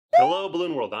Hello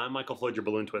Balloon World, I'm Michael Floyd, your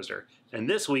balloon twister, and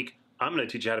this week I'm going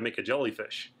to teach you how to make a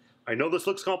jellyfish. I know this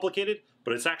looks complicated,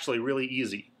 but it's actually really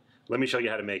easy. Let me show you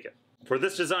how to make it. For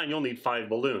this design you'll need 5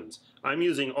 balloons. I'm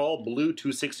using all blue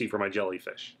 260 for my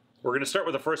jellyfish. We're going to start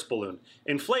with the first balloon.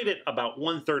 Inflate it about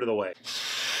 1/3 of the way.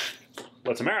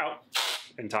 Let some air out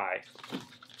and tie.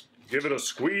 Give it a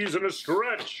squeeze and a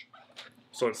stretch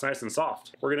so it's nice and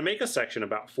soft. We're going to make a section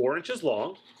about 4 inches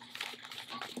long.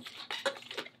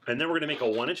 And then we're going to make a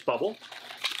 1-inch bubble.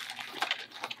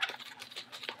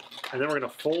 And then we're going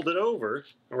to fold it over,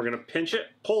 and we're going to pinch it,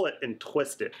 pull it, and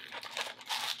twist it.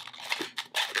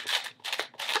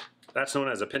 That's known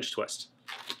as a pinch twist.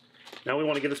 Now we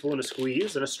want to give this balloon a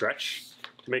squeeze and a stretch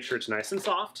to make sure it's nice and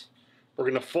soft. We're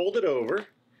going to fold it over,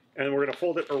 and we're going to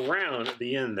fold it around at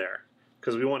the end there,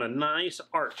 because we want a nice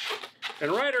arch.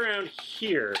 And right around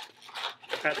here,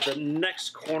 at the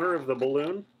next corner of the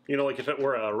balloon, you know, like if it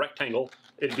were a rectangle,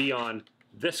 it'd be on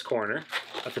this corner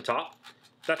at the top.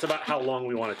 That's about how long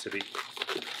we want it to be.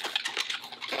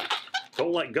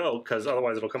 Don't let go, because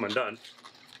otherwise it'll come undone.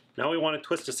 Now we want to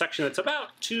twist a section that's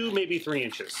about 2, maybe 3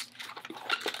 inches.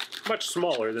 Much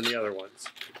smaller than the other ones.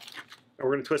 And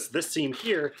we're going to twist this seam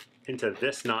here into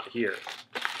this knot here.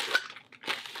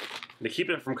 And to keep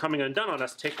it from coming undone on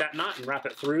us, take that knot and wrap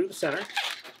it through the center.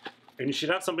 And you should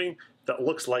have something that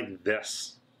looks like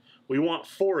this. We want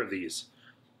 4 of these.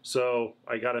 So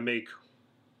I got to make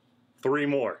 3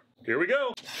 more. Here we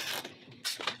go.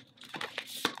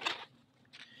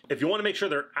 If you want to make sure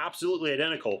they're absolutely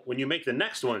identical, when you make the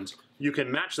next ones, you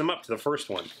can match them up to the first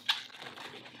one.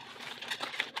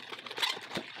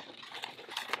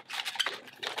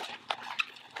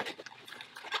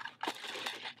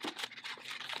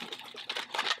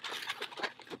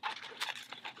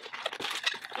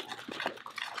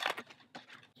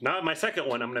 Now my second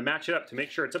one, I'm going to match it up to make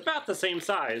sure it's about the same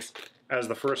size as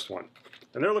the first one.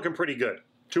 And they're looking pretty good.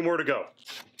 2 more to go.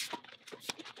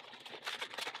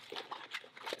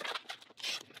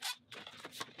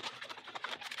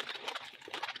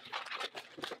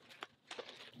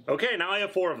 Okay, now I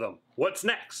have 4 of them. What's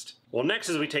next? Well, next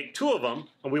is we take 2 of them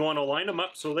and we want to line them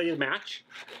up so they match,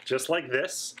 just like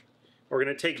this. We're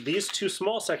going to take these 2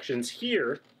 small sections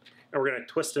here and we're going to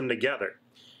twist them together.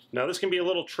 Now this can be a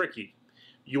little tricky.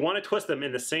 You want to twist them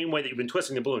in the same way that you've been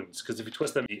twisting the balloons, because if you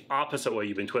twist them the opposite way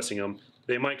you've been twisting them,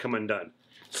 they might come undone.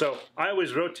 So I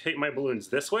always rotate my balloons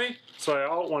this way, so I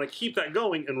want to keep that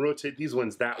going and rotate these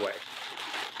ones that way.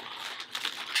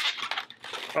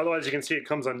 Otherwise you can see it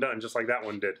comes undone just like that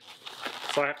one did.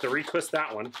 So I have to retwist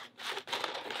that one,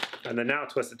 and then now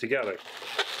twist it together.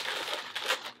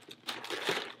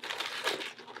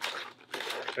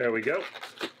 There we go.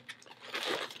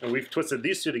 And we've twisted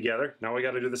these 2 together. Now we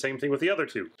got to do the same thing with the other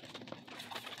 2.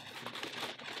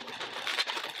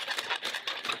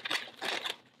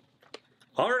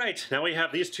 Alright, now we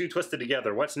have these 2 twisted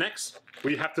together. What's next?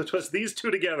 We have to twist these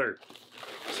 2 together.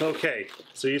 Okay,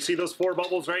 so you see those 4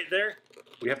 bubbles right there?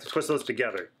 We have to twist those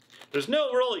together. There's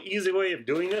no real easy way of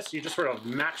doing this. You just sort of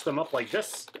match them up like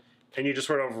this, and you just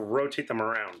sort of rotate them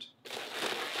around.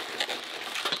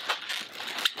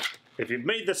 If you've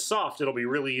made this soft, it'll be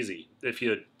really easy. If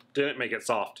you didn't make it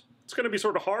soft, it's going to be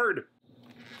sort of hard.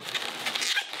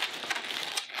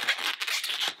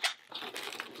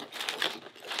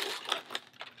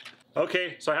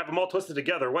 Okay, so I have them all twisted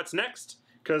together. What's next?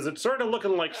 Because it's sort of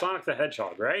looking like Sonic the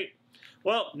Hedgehog, right?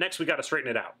 Well, next we got to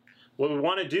straighten it out. What we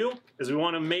want to do is we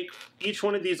want to make each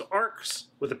one of these arcs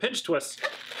with a pinch twist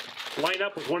line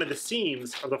up with one of the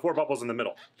seams of the 4 bubbles in the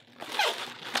middle.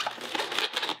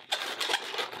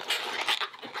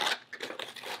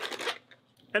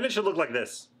 And it should look like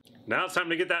this. Now it's time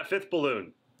to get that 5th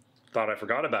balloon. Thought I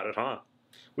forgot about it, huh?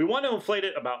 We want to inflate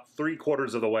it about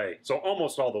 3/4 of the way, so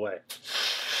almost all the way.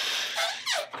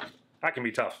 That can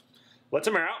be tough. Let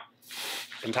some air out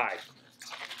and tie.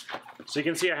 So you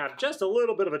can see I have just a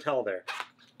little bit of a tail there.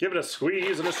 Give it a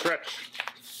squeeze and a stretch.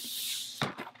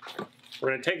 We're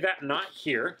going to take that knot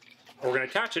here, and we're going to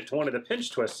attach it to one of the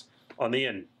pinch twists on the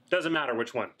end. Doesn't matter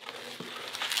which one.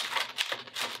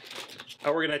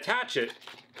 And we're going to attach it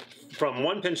from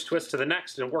one pinch twist to the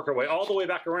next and work our way all the way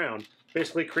back around,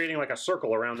 basically creating like a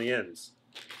circle around the ends.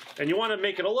 And you want to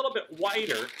make it a little bit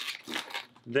wider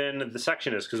than the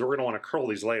section is, because we're going to want to curl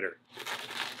these later.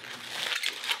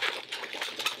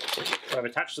 So I've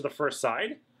attached to the first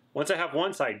side. Once I have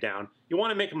one side down, you want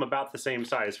to make them about the same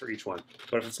size for each one.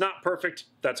 But if it's not perfect,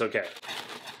 that's okay.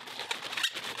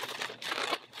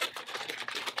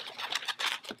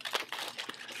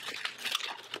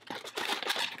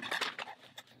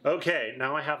 Okay,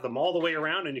 now I have them all the way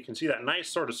around and you can see that nice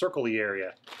sort of circle-y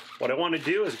area. What I want to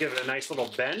do is give it a nice little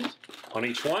bend on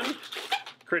each one,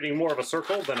 creating more of a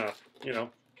circle than a,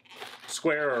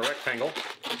 square or a rectangle.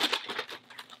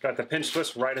 Got the pinch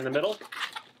twist right in the middle.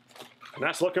 And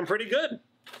that's looking pretty good.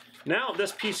 Now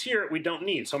this piece here we don't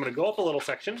need, so I'm going to go up a little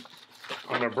section.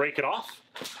 I'm going to break it off.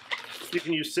 You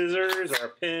can use scissors or a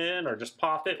pin or just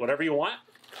pop it, whatever you want.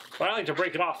 But I like to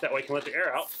break it off, that way I can let the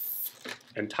air out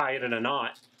and tie it in a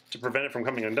knot to prevent it from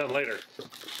coming undone later.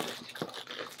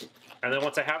 And then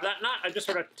once I have that knot, I just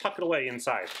sort of tuck it away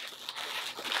inside.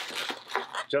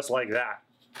 Just like that.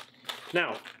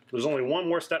 Now, there's only one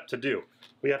more step to do.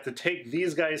 We have to take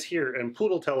these guys here and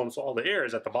poodle tail them so all the air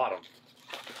is at the bottom.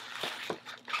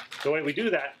 The way we do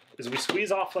that is we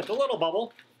squeeze off like a little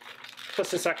bubble,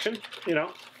 twist a section,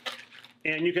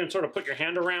 and you can sort of put your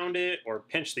hand around it or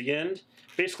pinch the end.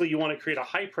 Basically, you want to create a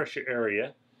high pressure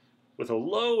area with a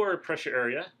lower pressure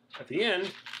area at the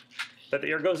end that the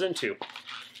air goes into.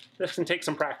 This can take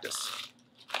some practice.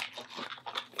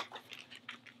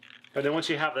 And then once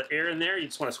you have the air in there, you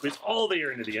just want to squeeze all the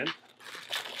air into the end.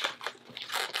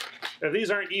 If these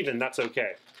aren't even, that's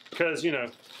okay. Because,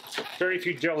 very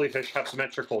few jellyfish have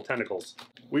symmetrical tentacles.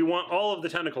 We want all of the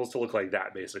tentacles to look like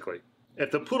that, basically.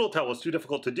 If the poodle tail was too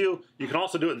difficult to do, you can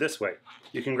also do it this way.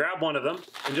 You can grab one of them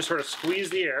and just sort of squeeze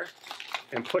the air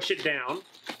and push it down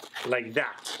like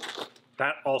that.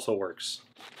 That also works.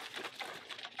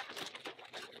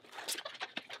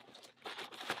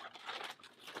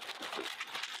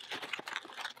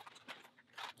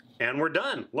 And we're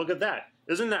done. Look at that.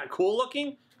 Isn't that cool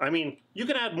looking? I mean, you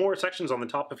can add more sections on the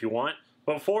top if you want,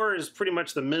 but 4 is pretty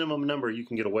much the minimum number you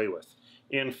can get away with.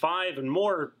 And 5 and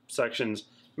more sections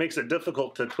makes it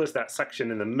difficult to twist that section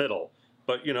in the middle.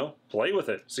 But, play with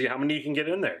it. See how many you can get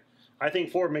in there. I think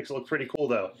 4 makes it look pretty cool,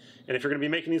 though. And if you're going to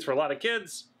be making these for a lot of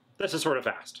kids, this is sort of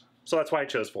fast. So that's why I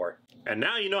chose 4. And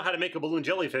now you know how to make a balloon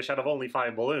jellyfish out of only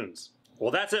 5 balloons.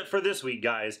 Well, that's it for this week,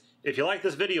 guys. If you like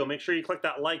this video, make sure you click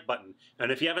that like button.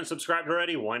 And if you haven't subscribed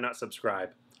already, why not subscribe?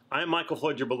 I'm Michael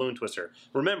Floyd, your balloon twister.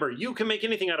 Remember, you can make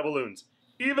anything out of balloons,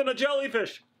 even a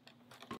jellyfish.